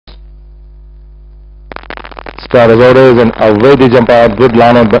Start as orders and away they jump out. Good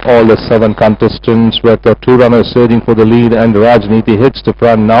line out by all the 7 contestants with the 2 runners surging for the lead, and Rajniti hits the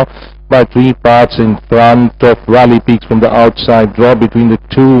front now by 3 parts in front of Valley Peaks from the outside. Draw between the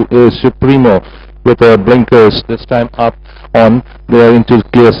 2 is Supremo with blinkers this time up on there into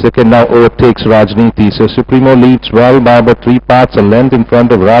clear second. Now overtakes Rajniti. So Supremo leads well by about 3 parts a length in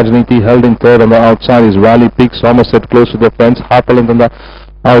front of Rajniti. Held in third on the outside is Valley Peaks. Somerset close to the fence, half a length on the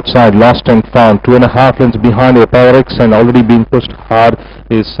outside, lost and found. 2.5 lengths behind Aperex, and already being pushed hard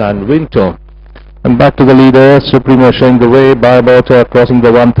is San Winter. And back to the leader, Supremo showing the way by about crossing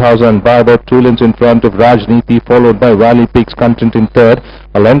the 1000 by about 2 lengths in front of Rajniti, followed by Valley Peaks Content in third.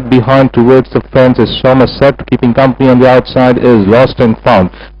 A length behind towards the fence is Somerset. Keeping company on the outside is Lost and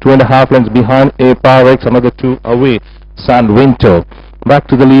Found. 2.5 lengths behind Aperex, another 2 away, San Winter. Back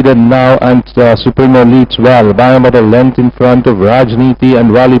to the leader now, and Supremo leads well by about a length in front of Rajniti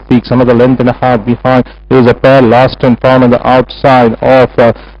and Valley Peaks. Another length and a half behind is a pair, Lost and Found on the outside of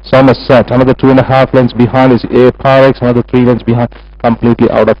Somerset. Another 2.5 lengths behind is Aperex. Another 3 lengths behind, completely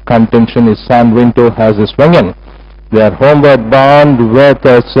out of contention, is San Winter has his swing in. They are homeward bound with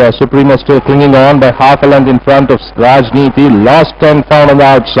Supremo still clinging on by half a length in front of Rajniti. Lost and Found on the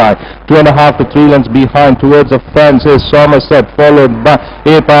outside. 2.5 to 3 lengths behind towards the fence is Somerset, followed by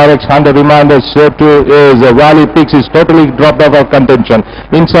Aperex. 100 reminders, so too is Valley Peaks. Is totally dropped out of contention.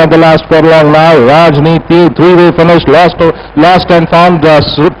 Inside the last furlong now, Rajniti, 3-way finish. Lost and Found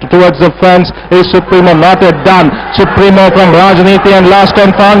towards the fence is Supremo. Not yet done. Supremo from Rajniti and Lost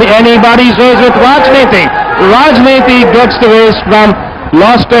and Found. Anybody's race with Rajniti. Rajniti gets the race from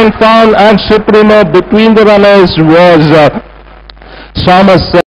Lost and Found, and Supremo between the runners was Somerset.